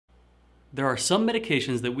There are some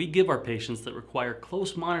medications that we give our patients that require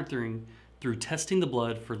close monitoring through testing the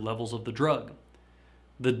blood for levels of the drug.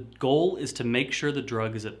 The goal is to make sure the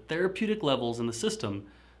drug is at therapeutic levels in the system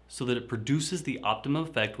so that it produces the optimum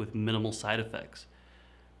effect with minimal side effects.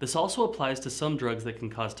 This also applies to some drugs that can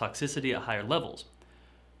cause toxicity at higher levels.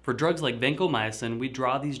 For drugs like vancomycin, we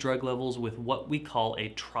draw these drug levels with what we call a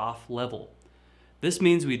trough level. This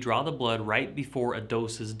means we draw the blood right before a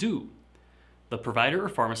dose is due. The provider or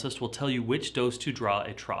pharmacist will tell you which dose to draw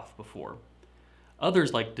a trough before.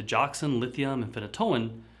 Others like digoxin, lithium, and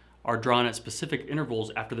phenytoin are drawn at specific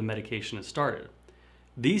intervals after the medication is started.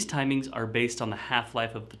 These timings are based on the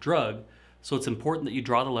half-life of the drug, so it's important that you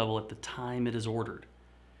draw the level at the time it is ordered.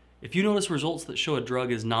 If you notice results that show a drug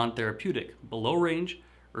is non-therapeutic, below range,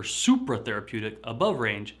 or supra-therapeutic, above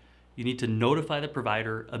range, you need to notify the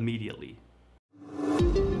provider immediately.